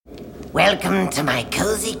Welcome to my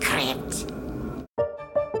cozy crypt.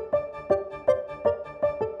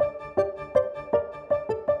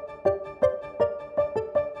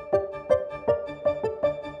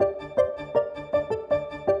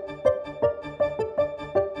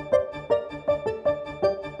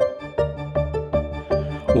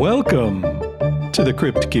 Welcome to the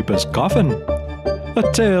Crypt Keeper's Coffin,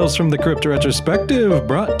 a Tales from the Crypt retrospective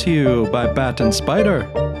brought to you by Bat and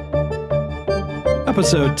Spider.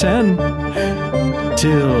 Episode 10,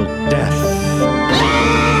 Till Death.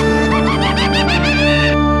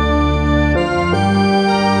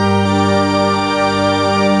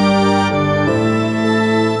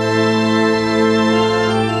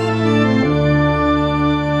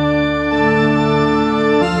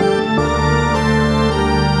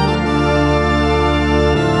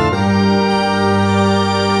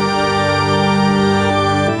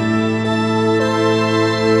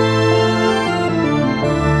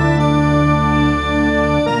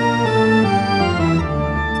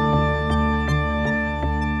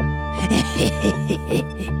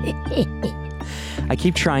 I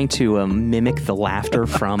keep trying to mimic the laughter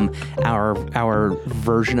from our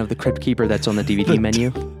version of the Crypt Keeper that's on the DVD menu,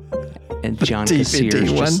 and John Kassir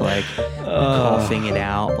is just like coughing it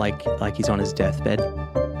out like he's on his deathbed.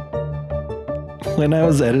 When I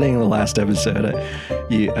was editing the last episode,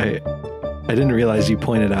 I didn't realize you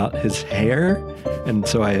pointed out his hair, and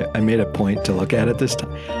so I made a point to look at it this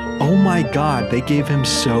time. Oh my God, they gave him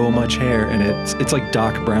so much hair, and it's like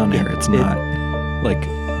Doc Brown hair. It's not like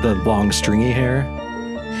the long stringy hair.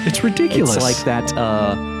 It's ridiculous. It's like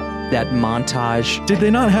that montage. Did they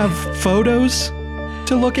not have photos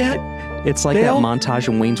to look at? It's like that montage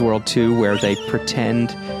in Wayne's World 2 where they pretend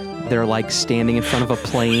they're like standing in front of a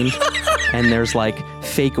plane and there's like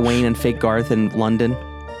fake Wayne and fake Garth in London,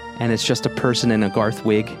 and it's just a person in a Garth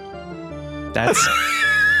wig. That's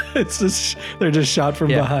they're just shot from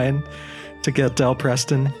behind to get Del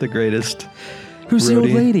Preston, the greatest Who's the old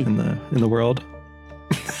roadie lady in the world.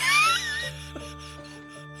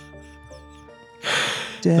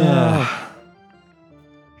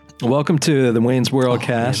 Welcome to the Wayne's World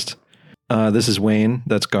cast. This is Wayne.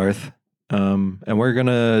 That's Garth. And we're going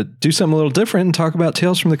to do something a little different and talk about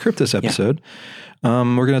Tales from the Crypt this episode.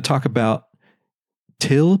 We're going to talk about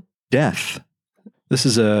Till Death. This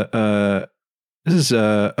is a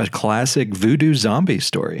classic voodoo zombie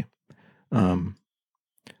story.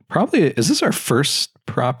 Probably, is this our first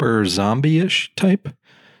proper zombie-ish type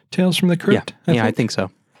Tales from the Crypt? I think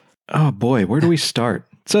so. Oh boy, where do we start?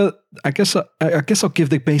 So I guess I'll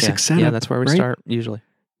give the basic setup. Yeah, that's where we start usually,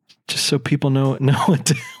 just so people know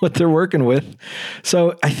what they're working with.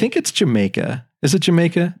 So I think it's Jamaica. Is it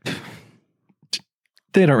Jamaica?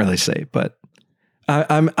 They don't really say, but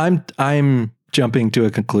I'm jumping to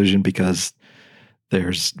a conclusion because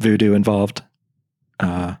there's voodoo involved.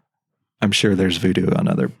 I'm sure there's voodoo on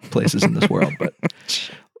other places in this world, but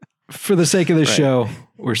for the sake of this show,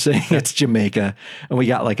 we're saying it's Jamaica, and we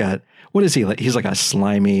got what is he like? He's like a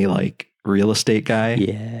slimy, like real estate guy.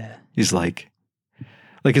 Yeah. He's like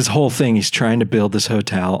his whole thing, he's trying to build this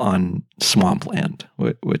hotel on swampland,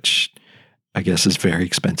 which I guess is very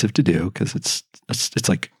expensive to do because it's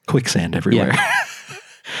like quicksand everywhere.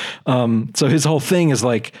 Yeah. So his whole thing is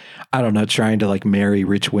like, I don't know, trying to like marry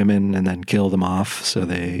rich women and then kill them off. So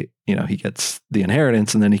he gets the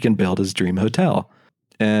inheritance and then he can build his dream hotel.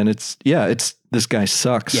 And it's this guy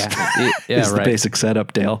sucks. Yeah. It's the basic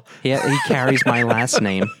setup, Dale. Yeah. He carries my last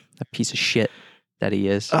name, a piece of shit that he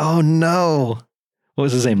is. Oh no. What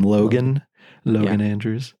was his name? Logan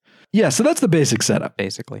Andrews. Yeah. So that's the basic setup.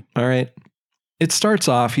 Basically. All right. It starts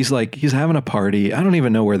off, he's having a party. I don't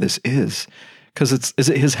even know where this is. Because is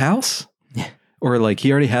it his house? Yeah. Or like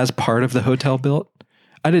he already has part of the hotel built?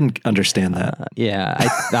 I didn't understand that.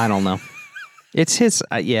 I don't know. It's his.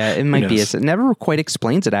 It might be his. It never quite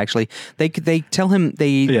explains it. Actually, they tell him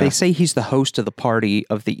they say he's the host of the party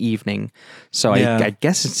of the evening. So I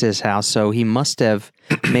guess it's his house. So he must have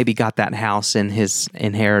maybe got that house in his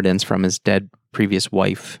inheritance from his dead previous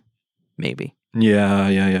wife. Maybe.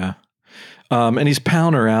 Yeah. And he's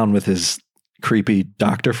pounding around with his creepy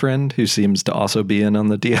doctor friend who seems to also be in on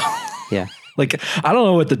the deal. Yeah. Like, I don't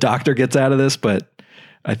know what the doctor gets out of this, but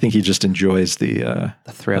I think he just enjoys the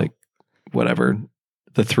thrill. Like, whatever,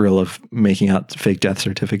 the thrill of making out fake death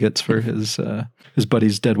certificates for his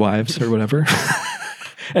buddy's dead wives or whatever.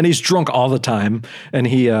 And he's drunk all the time. And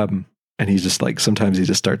he's just like, sometimes he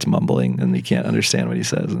just starts mumbling and he can't understand what he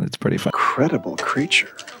says. And it's pretty fun. Incredible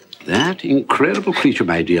creature. That incredible creature,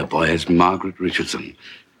 my dear boy, is Margaret Richardson.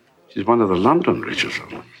 She's one of the London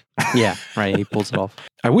Richardson. Yeah, right. He pulls it off.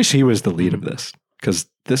 I wish he was the lead of this because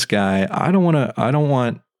this guy, I don't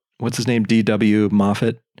want what's his name? D.W.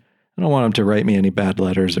 Moffat. I don't want him to write me any bad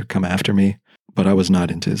letters or come after me, but I was not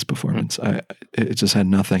into his performance. It just had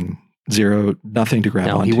nothing to grab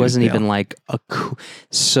onto. He wasn't even like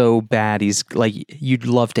so bad. He's like, you'd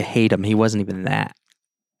love to hate him. He wasn't even that.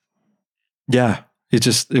 Yeah.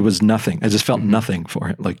 It was nothing. I just felt nothing for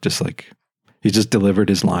it. Like, he just delivered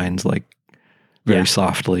his lines like very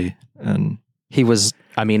softly. And he was,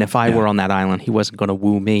 I mean, if I were on that island, he wasn't going to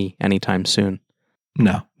woo me anytime soon.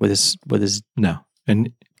 No. With his no.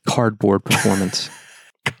 And cardboard performance.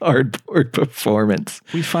 Cardboard performance.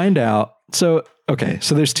 We find out. So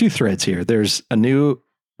there's two threads here. There's a new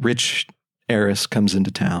rich heiress comes into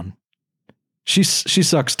town. She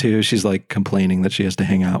sucks too. She's like complaining that she has to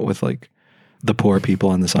hang out with like the poor people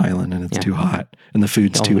on this island and it's too hot and the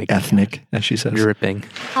food's too ethnic, as she says. Dripping.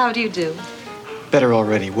 How do you do? Better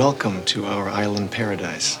already. Welcome to our island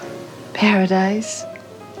paradise. Paradise?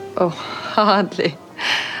 Oh, hardly.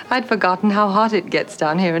 I'd forgotten how hot it gets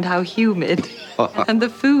down here and how humid. And the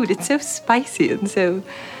food, it's so spicy and so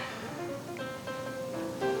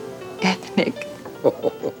ethnic.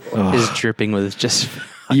 Is dripping with just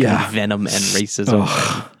venom and racism.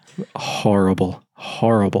 Horrible.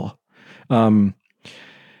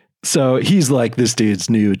 So he's like this dude's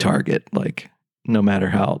new target. Like, no matter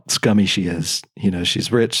how scummy she is,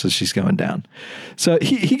 she's rich, so she's going down. So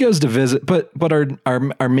he goes to visit, but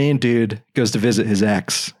our main dude goes to visit his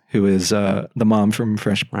ex, who is the mom from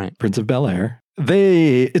Fresh Prince of Bel-Air.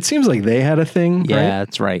 It seems like they had a thing. Yeah, right?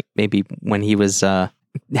 That's right. Maybe when he was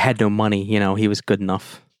had no money, he was good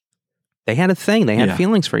enough. They had a thing. They had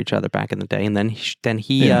feelings for each other back in the day, and then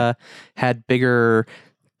he had bigger,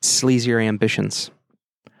 sleazier ambitions.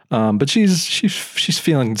 But she's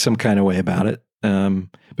feeling some kind of way about it.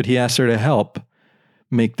 But he asked her to help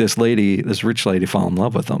make this rich lady fall in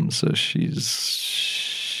love with him. So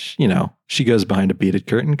she's, she goes behind a beaded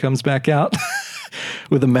curtain, comes back out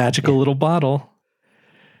with a magical little bottle.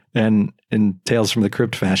 And in Tales from the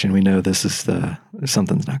Crypt fashion, we know this is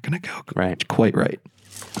something's not going to go quite right.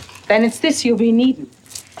 Then it's this you'll be needing.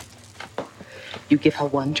 You give her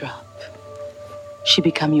 1 drop, she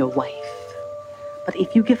become your wife. But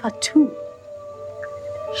if you give her 2,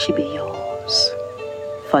 she be yours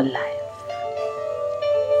for life.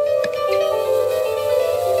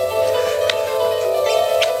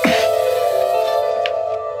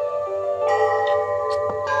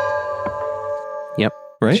 Yep.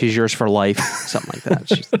 Right? She's yours for life. Something like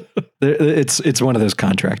that. It's one of those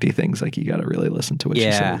contracty things. Like, you got to really listen to what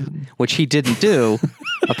she says. Which he didn't do,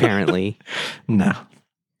 apparently. No.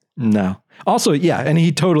 Also, and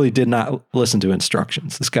he totally did not listen to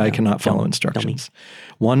instructions. This guy cannot follow instructions.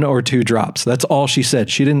 1 or 2 drops. That's all she said.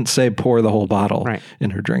 She didn't say pour the whole bottle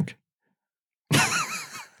in her drink.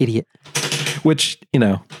 Idiot. Which,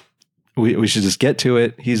 we should just get to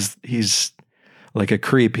it. He's like a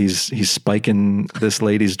creep. He's spiking this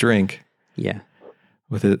lady's drink. Yeah.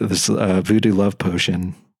 With this voodoo love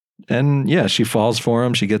potion. And she falls for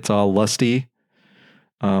him. She gets all lusty.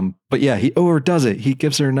 But he overdoes it. He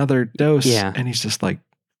gives her another dose and he's just like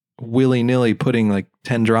willy-nilly putting like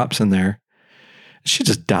 10 drops in there. She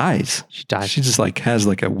just dies. She just like has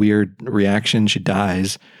like a weird reaction. She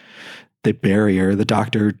dies. They bury her. The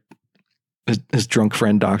doctor, his drunk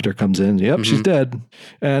friend doctor comes in. Yep, she's dead.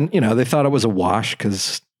 And they thought it was a wash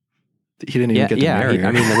because he didn't even get to marry her.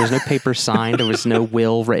 I mean, there was no paper signed. There was no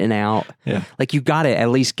will written out. Yeah. Like, you got to at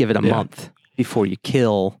least give it a month before you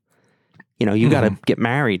kill. You got to get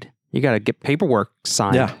married. You got to get paperwork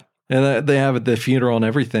signed. Yeah. And they have the funeral and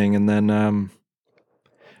everything. And then,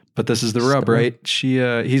 but this is the rub, right?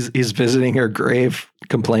 He's visiting her grave,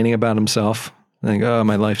 complaining about himself. Like, oh,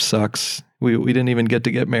 my life sucks. We didn't even get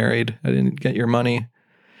to get married. I didn't get your money.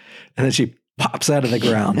 And then she pops out of the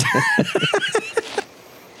ground.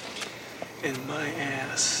 And my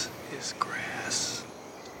ass is grass.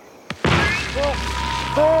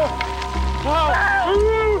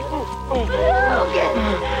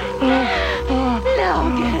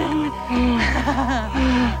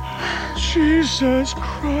 Jesus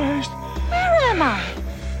Christ. Where am I?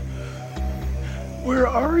 Where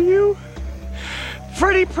are you?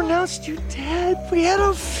 Freddie pronounced you dead. We had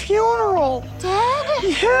a funeral. Dead?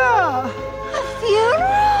 Yeah.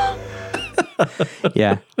 A funeral?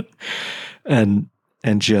 Yeah. And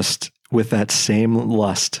just with that same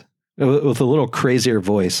lust, with a little crazier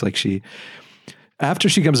voice, like after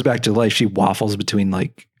she comes back to life, she waffles between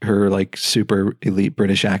like her like super elite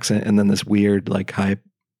British accent and then this weird like high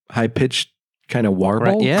pitched kind of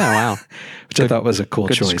warble. Right. Yeah, wow. Which I thought was a cool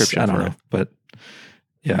choice. I don't know, but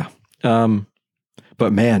yeah.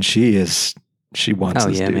 But man, she wants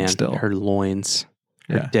this dude man. still. Her loins,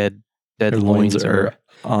 her dead loins are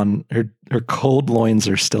on her cold loins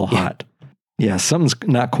are still hot. Yeah, something's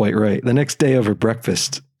not quite right. The next day over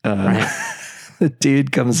breakfast, the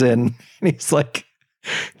dude comes in and he's like,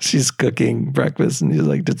 she's cooking breakfast and he's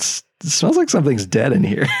like, it smells like something's dead in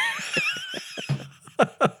here.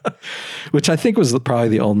 Which I think was probably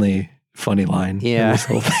the only funny line. Yeah. In this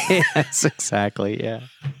whole thing. Yes, exactly. Yeah.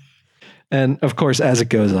 And of course, as it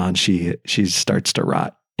goes on, she starts to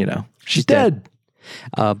rot. She's dead.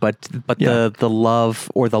 But the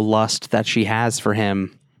love or the lust that she has for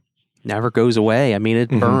him never goes away. I mean, it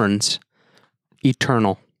burns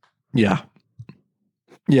eternal. Yeah.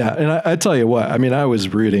 Yeah. And I tell you what, I mean, I was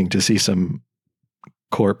rooting to see some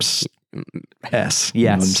corpse S. Yes. You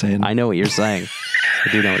know what I'm saying? I know what you're saying.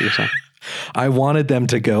 I do know what you're saying. I wanted them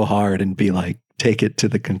to go hard and be like, take it to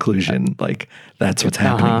the conclusion. Like, that's what's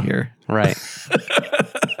happening here. Right.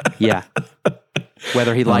 Yeah.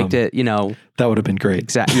 Whether he liked it, that would have been great.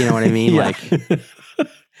 Exactly. You know what I mean? Yeah. Like,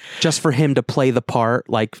 just for him to play the part,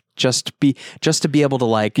 like just to be able to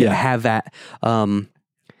like have that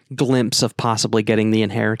glimpse of possibly getting the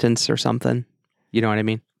inheritance or something. You know what I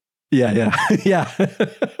mean? Yeah. Yeah.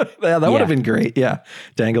 That would have been great. Yeah.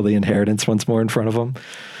 Dangle the inheritance once more in front of him.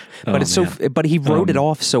 But but he wrote it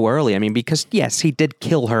off so early. I mean, because yes, he did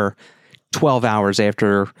kill her 12 hours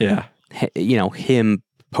after, him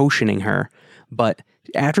potioning her. But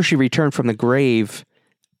after she returned from the grave,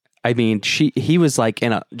 I mean, he was like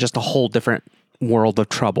in just a whole different world of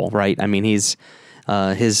trouble, right? I mean, he's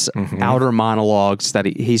his outer monologues that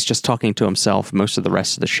he's just talking to himself most of the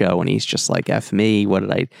rest of the show, and he's just like, F me, what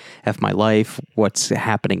did I, F my life, what's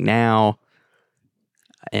happening now?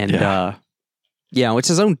 And it's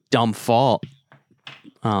his own dumb fault.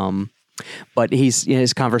 But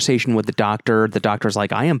his conversation with the doctor's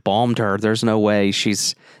like, I embalmed her. There's no way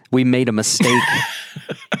we made a mistake.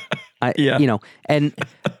 And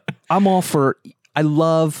I'm all for, I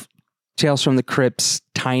love Tales from the Crypt's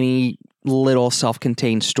tiny little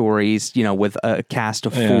self-contained stories, with a cast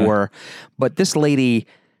of 4. But this lady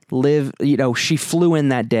she flew in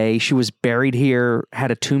that day. She was buried here,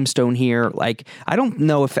 had a tombstone here. Like, I don't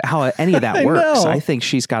know how any of that works. I think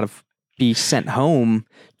she's got to be sent home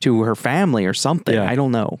to her family or something. Yeah. I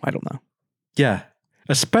don't know. Yeah.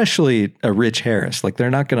 Especially a Rich Harris. Like, they're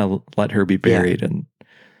not going to let her be buried in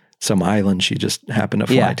some island she just happened to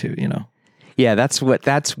fly to, Yeah, that's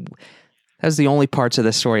the only parts of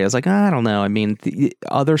the story I was like, I don't know. I mean, the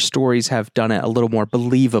other stories have done it a little more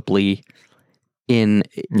believably in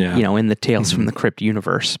the Tales from the Crypt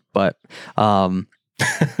universe. But it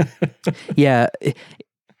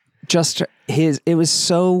was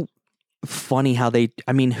so funny how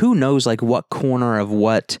who knows like what corner of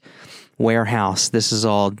what warehouse this is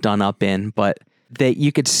all done up in, but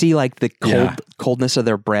you could see like the coldness of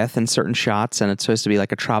their breath in certain shots, and it's supposed to be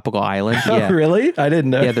like a tropical island. Oh, really? I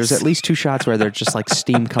didn't know. Yeah, there's at least 2 shots where there's just like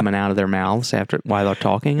steam coming out of their mouths while they're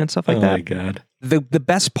talking and stuff like that. Oh my God. The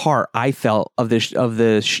best part I felt of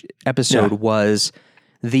the episode was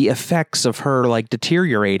the effects of her like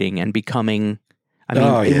deteriorating and becoming. I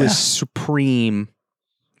mean, it was supreme,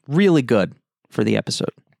 really good for the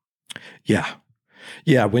episode. Yeah,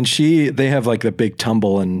 yeah. When they have like the big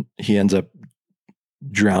tumble and he ends up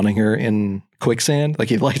drowning her in quicksand. Like,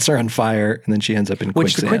 he lights her on fire and then she ends up in quicksand.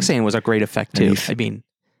 Which the quicksand was a great effect too.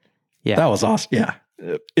 That was awesome. Yeah.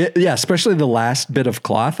 Especially the last bit of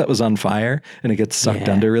cloth that was on fire and it gets sucked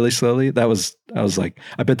under really slowly. I was like,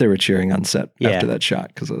 I bet they were cheering on set after that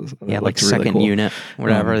shot. Cause like second really cool. unit,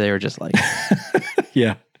 whatever. They were just like,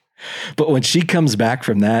 yeah. But when she comes back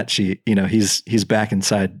from that, he's back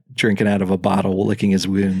inside drinking out of a bottle, licking his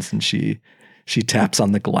wounds, and she taps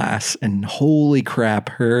on the glass, and holy crap,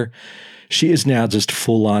 she is now just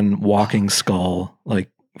full on walking skull, like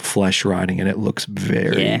flesh rotting, and it looks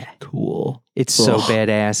very cool. It's so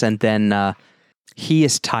badass. And then he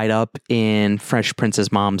is tied up in Fresh Prince's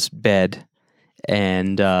mom's bed,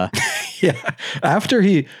 and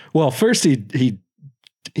after first he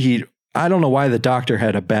I don't know why the doctor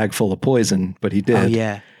had a bag full of poison, but he did. Oh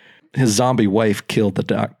yeah. His zombie wife cut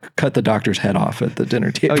the doctor's head off at the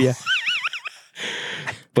dinner table. Oh yeah.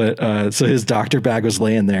 But so his doctor bag was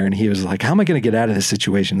laying there, and he was like, how am I going to get out of this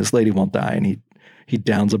situation? This lady won't die. And he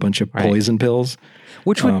downs a bunch of poison pills.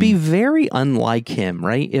 Which would be very unlike him,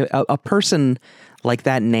 right? A person like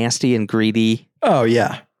that, nasty and greedy. Oh,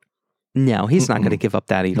 yeah. No, he's not going to give up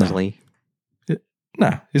that easily.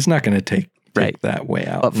 No, he's not going to take that way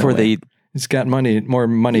out. But he's got more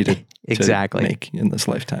money to exactly make in this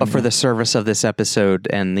lifetime. But for the service of this episode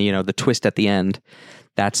and the twist at the end,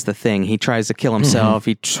 that's the thing. He tries to kill himself.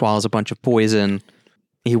 He swallows a bunch of poison.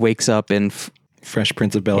 He wakes up in Fresh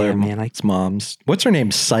Prince of Bel-Air. It's mom's. What's her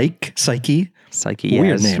name? Psyche.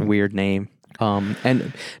 Weird name. Weird name.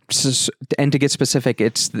 And to get specific,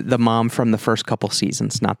 it's the mom from the first couple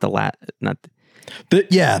seasons, not the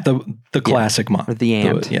classic mom, or the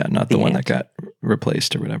aunt. Not the one that got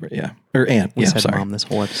replaced or whatever. Yeah, or aunt. We said sorry. Mom this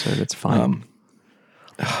whole episode. It's fine.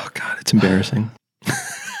 Oh God, it's embarrassing.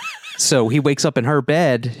 So he wakes up in her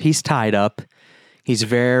bed. He's tied up. He's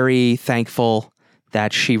very thankful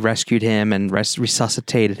that she rescued him and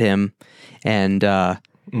resuscitated him, and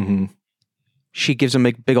she gives him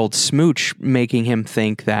a big old smooch, making him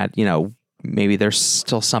think that, maybe there's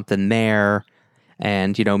still something there,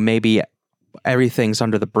 and, maybe everything's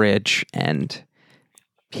under the bridge, and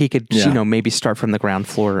he could, maybe start from the ground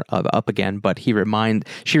floor up again. But she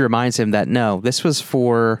reminds him that, no, this was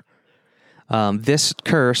for this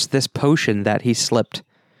curse, this potion that he slipped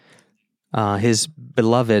his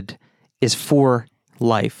beloved is for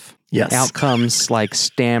life. Yes. Out comes like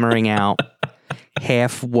stammering out,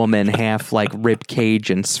 half woman, half like rib cage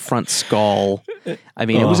and front skull. I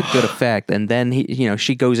mean, it was a good effect. And then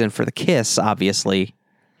she goes in for the kiss, obviously.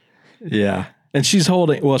 Yeah. And she's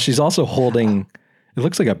also holding, it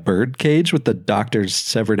looks like a bird cage with the doctor's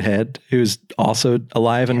severed head, who's also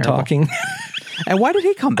alive and talking. And why did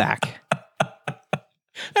he come back?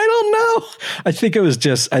 I don't know. I think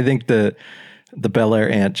the Bel-Air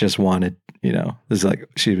aunt just wanted, this is like,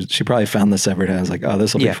 she probably found the severed head. I was like, oh,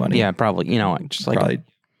 this will be funny. Yeah, probably. Just like probably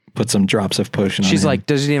put some drops of potion on She's him. like,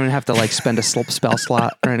 doesn't even have to like spend a spell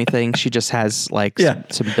slot or anything. She just has like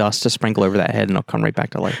some dust to sprinkle over that head and it'll come right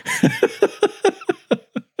back to life.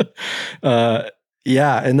 And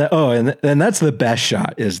that's the best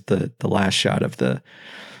shot, is the last shot of the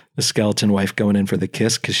skeleton wife going in for the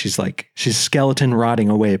kiss, because she's skeleton rotting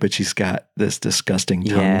away, but she's got this disgusting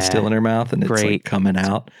tongue still in her mouth, and it's like coming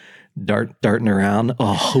out, darting around.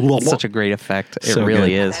 Oh, such a great effect. It so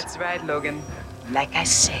really is. That's right, Logan. Like I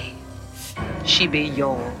say, she be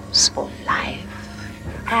yours for life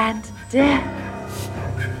and death.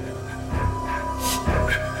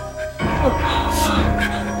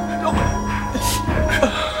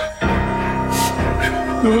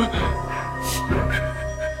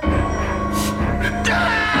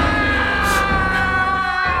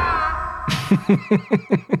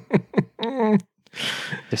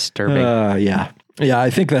 Disturbing. Yeah. I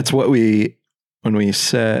think that's what when we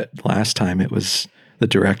said last time, it was the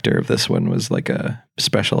director of this one was like a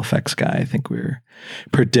special effects guy. I think we were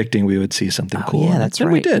predicting we would see something cool. Yeah, that's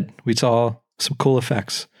right. We did. We saw some cool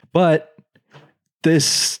effects, but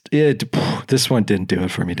this one didn't do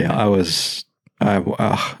it for me, Dale. I was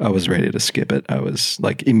ready to skip it. I was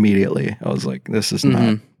like, immediately, I was like, this is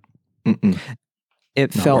not.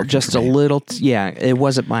 It felt just a little. It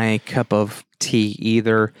wasn't my cup of tea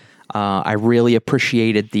either. I really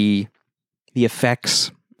appreciated the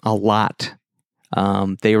effects a lot.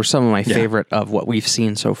 They were some of my favorite of what we've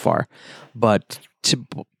seen so far, but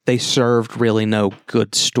they served really no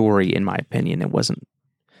good story, in my opinion. It wasn't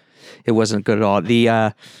good at all.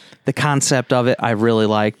 The concept of it, I really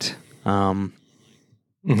liked. I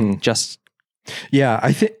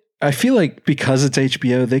feel like because it's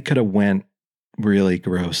HBO, they could have went really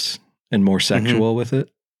gross and more sexual with it.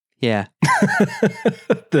 Yeah.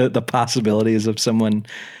 the possibilities of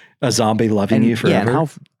a zombie loving you forever. Yeah, and how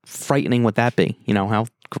frightening would that be? How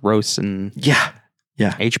gross and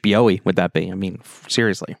HBO-y would that be? I mean,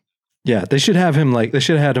 seriously. Yeah, they should have him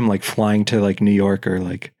had him flying to like New York or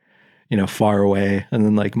far away, and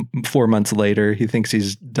then like 4 months later he thinks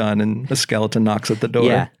he's done and a skeleton knocks at the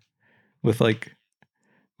door with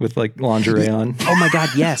lingerie on. Oh my God,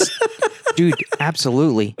 yes. Dude,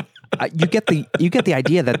 absolutely. You get the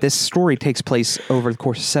idea that this story takes place over the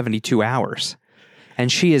course of 72 hours, and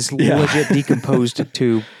she is legit decomposed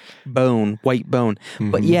to bone, white bone.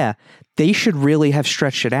 But they should really have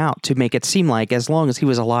stretched it out to make it seem like as long as he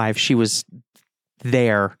was alive, she was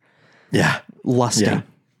there, lusting,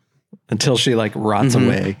 until she like rots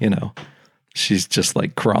away. She's just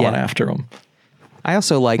like crawling after him. I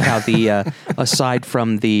also like how the aside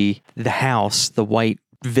from the house, the white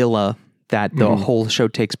villa that the whole show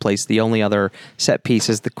takes place, the only other set piece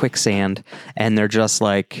is the quicksand, and they're just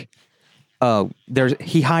like,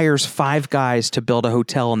 he hires 5 guys to build a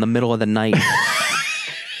hotel in the middle of the night.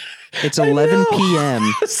 It's 11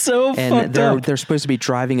 p.m. So and they're supposed to be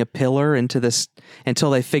driving a pillar into this until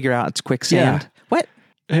they figure out it's quicksand. Yeah. What?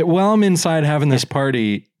 Hey, while I'm inside having this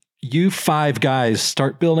party, you 5 guys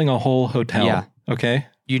start building a whole hotel. Yeah. Okay.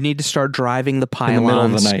 You need to start driving the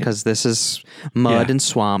pylons because this is mud and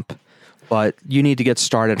swamp. But you need to get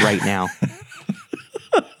started right now.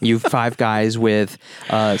 You 5 guys with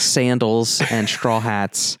sandals and straw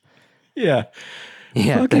hats Yeah.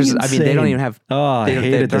 Yeah. They don't even have. Oh, I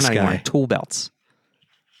hated this guy. They're not even wearing tool belts.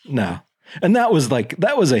 No. And that was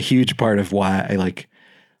a huge part of why I like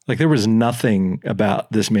there was nothing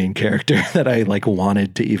about this main character that I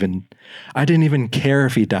wanted to even, I didn't even care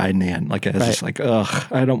if he died in the end. Like, I was just like, ugh,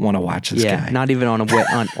 I don't want to watch this guy. Not even on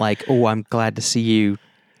like, oh, I'm glad to see you.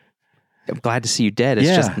 I'm glad to see you dead. It's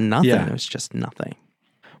just nothing. Yeah. It was just nothing.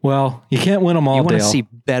 Well, you can't win them all, You want Dale. to see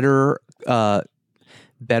better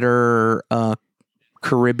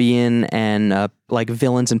Caribbean and like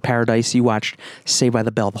villains in Paradise. You watched Saved by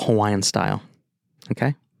the Bell, the Hawaiian style.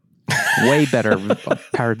 Okay. Way better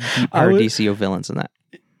Paradiso villains than that.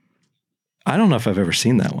 I don't know if I've ever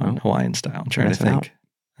seen that one, Hawaiian style. I'm trying to think.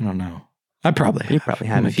 I don't know. I probably have. You probably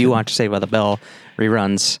have. If you watch Saved by the Bell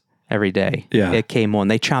reruns every day, it came on.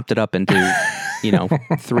 They chopped it up into,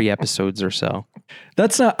 3 episodes or so.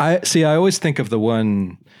 That's not, I always think of the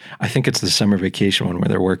one, I think it's the summer vacation one where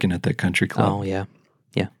they're working at the country club. Oh, yeah.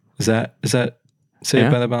 Yeah. Is that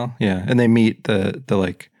Saved by the Bell? Yeah. And they meet the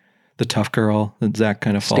tough girl that Zach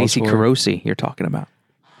kind of falls Stacey for. Carosi, you're talking about.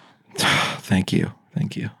 Thank you.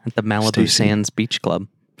 At the Malibu Sands Beach Club.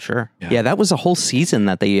 Sure. Yeah, that was a whole season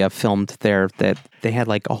that they filmed there. That they had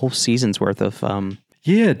like a whole season's worth of.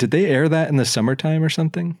 Yeah, did they air that in the summertime or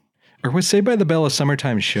something? Or was Saved by the Bell a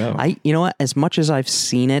summertime show? You know what? As much as I've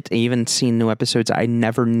seen it, even seen new episodes, I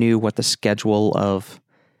never knew what the schedule of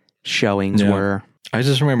showings were. I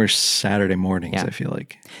just remember Saturday mornings. I feel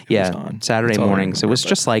like it was on. Saturday mornings. It was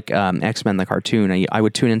just like X-Men the cartoon. I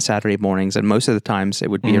would tune in Saturday mornings, and most of the times it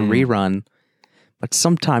would be a rerun. But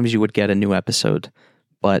sometimes you would get a new episode,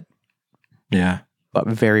 but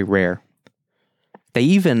very rare. They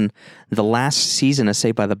even the last season of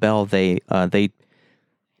Saved by the Bell, they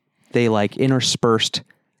like interspersed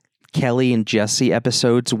Kelly and Jesse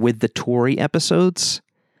episodes with the Tori episodes.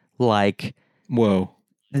 Like, whoa.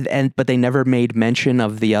 But they never made mention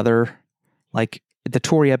of the other, like the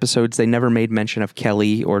Tori episodes. They never made mention of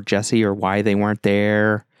Kelly or Jesse or why they weren't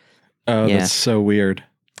there. Oh, that's so weird.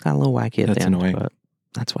 Got a little wacky at the end, annoying. But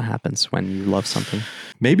that's what happens when you love something.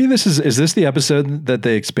 Maybe is this the episode that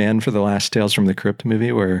they expand for the last Tales from the Crypt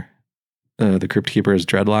movie where the Crypt Keeper has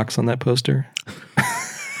dreadlocks on that poster?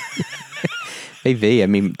 Maybe. I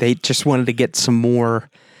mean, they just wanted to get some more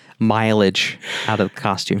mileage out of the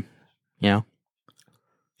costume,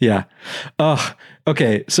 Yeah.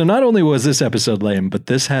 Okay. So not only was this episode lame, but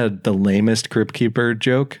this had the lamest Crypt Keeper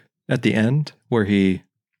joke at the end where he's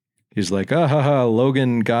like,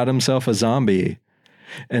 Logan got himself a zombie.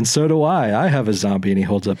 And so do I. I have a zombie. And he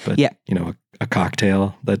holds up a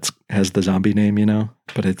cocktail that has the zombie name,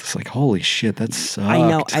 but it's like, holy shit, that sucked. I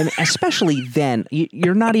know. Especially then,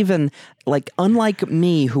 you're not even like, unlike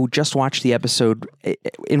me who just watched the episode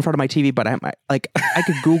in front of my TV, but I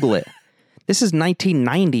could Google it. This is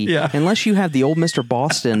 1990. Yeah. Unless you have the old Mr.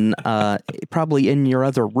 Boston probably in your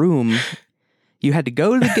other room, you had to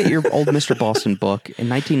go to get your old Mr. Boston book in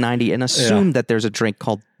 1990 and assume that there's a drink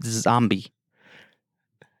called Zombie.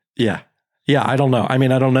 Yeah. Yeah, I don't know. I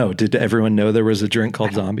mean, I don't know. Did everyone know there was a drink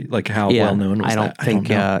called Zombie? Like, how well known was that? I don't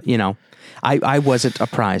think, I wasn't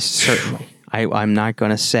apprised, certainly. I'm not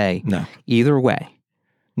going to say either way.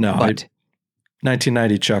 No, but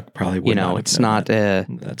 1990 Chuck probably would not have it's known not that.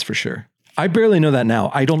 That's for sure. I barely know that now.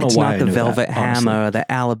 I don't know why. It's not the Velvet Hammer or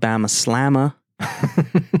the Alabama Slammer.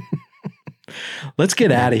 Let's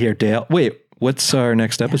get out of here, Dale. Wait, what's our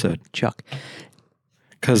next episode? Chuck.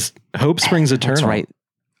 Because Hope Springs Eternal. That's right.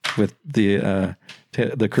 With the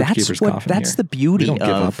Crypt Keeper's coffin. That's the beauty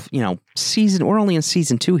of, season. We're only in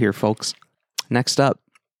season 2 here, folks. Next up,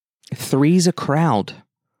 Three's a Crowd.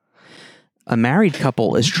 A married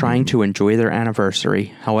couple is trying to enjoy their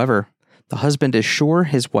anniversary. However, the husband is sure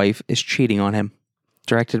his wife is cheating on him.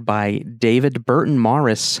 Directed by David Burton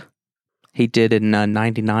Morris. He did in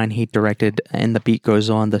 99. He directed And the Beat Goes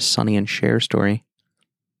On, the Sonny and Cher story.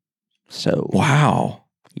 So wow.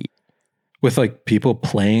 With like people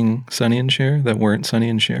playing Sonny and Cher that weren't Sonny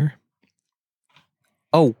and Cher.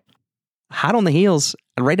 Oh, hot on the heels.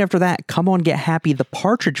 And right after that, Come On Get Happy, the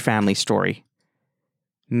Partridge Family story.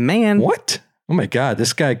 Man. What? Oh my God.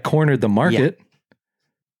 This guy cornered the market. Yeah.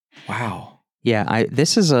 Wow. Yeah.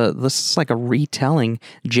 This is like a retelling.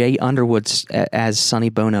 Jay Underwood as Sonny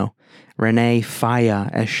Bono. Renee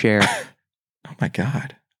Faya as Cher. Oh my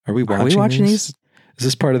God. Are we watching these? Is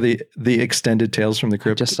this part of the extended Tales from the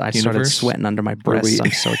Crypt I started sweating under my breasts.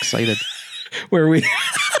 I'm so excited. Where we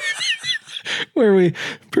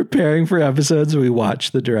preparing for episodes, we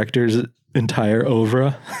watch the director's entire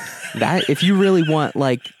oeuvre. That if you really want,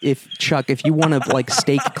 if you want to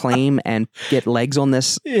stake claim and get legs on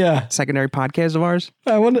this secondary podcast of ours,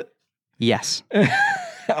 I want to. Yes.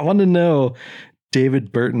 I want to know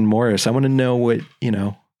David Burton Morris. I want to know what,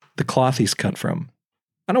 the cloth he's cut from.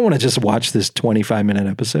 I don't want to just watch this 25-minute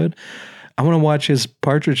episode. I want to watch his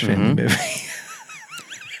Partridge Family movie.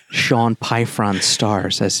 Sean Pyfron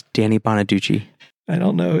stars as Danny Bonaducci. I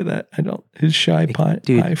don't know that. Who's Shy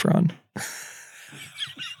Pyfron?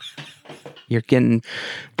 You're getting...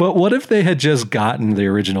 But what if they had just gotten the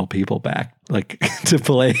original people back, like to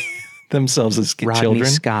play themselves as children? Rodney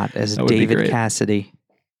Scott as David Cassidy.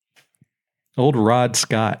 Old Rod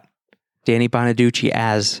Scott. Danny Bonaducci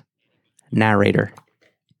as narrator.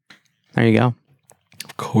 There you go.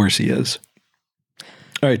 Of course he is.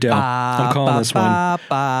 All right, Dale. I'm calling this one.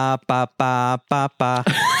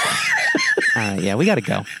 Yeah, we got to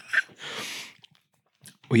go.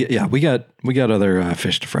 We got other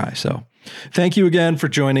fish to fry. So thank you again for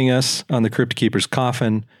joining us on the Crypt Keeper's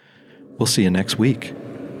Coffin. We'll see you next week.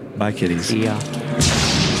 Bye, kitties. See ya.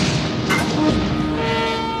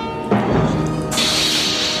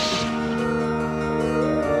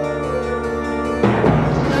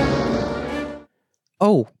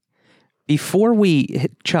 Oh, before we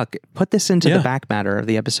hit Chuck, put this into the back matter of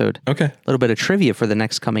the episode. Okay. A little bit of trivia for the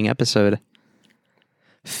next coming episode.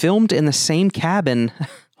 Filmed in the same cabin.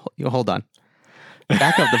 Hold on.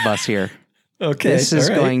 Back up the bus here. Okay. This is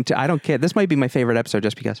going to, I don't care. This might be my favorite episode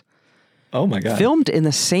just because. Oh my God. Filmed in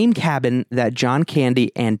the same cabin that John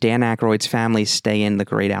Candy and Dan Aykroyd's family stay in the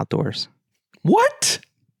great outdoors. What?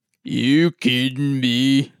 You kidding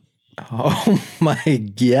me? Oh my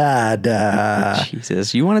God.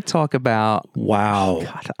 Jesus. You want to talk about... Wow.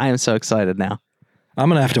 God, I am so excited now. I'm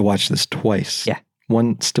going to have to watch this twice. Yeah.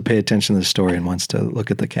 Once to pay attention to the story and once to look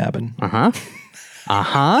at the cabin. Uh-huh.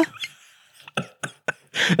 Uh-huh.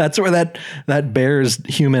 That's where that bear's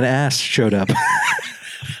human ass showed up. We'll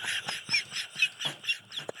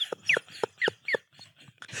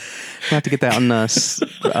have to get that on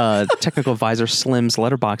the Technical Advisor Slim's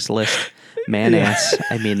letterbox list. Man ass.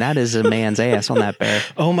 I mean, that is a man's ass on that bear.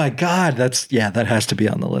 Oh my God. That has to be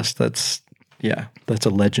on the list. That's a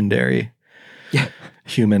legendary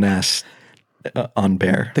human ass on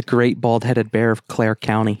bear. The great bald-headed bear of Clare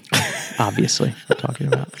County, obviously, we're talking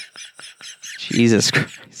about. Jesus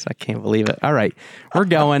Christ, I can't believe it. All right, we're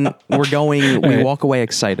going. We walk away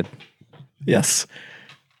excited. Yes,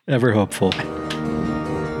 ever hopeful.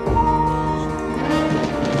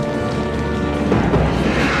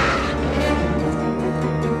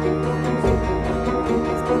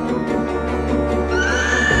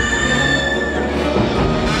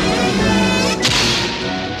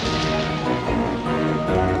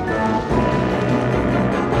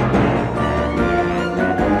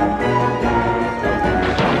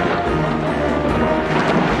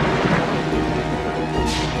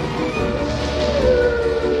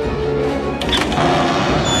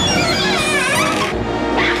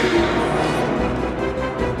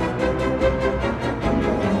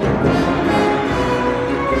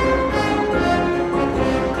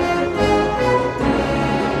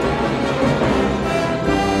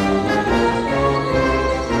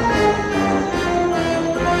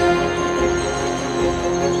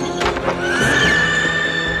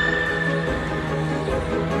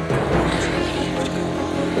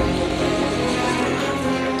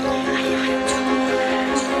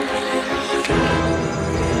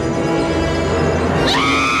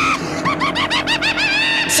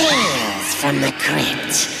 From the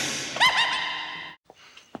crypt.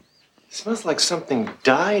 It smells like something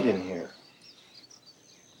died in here.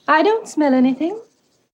 I don't smell anything.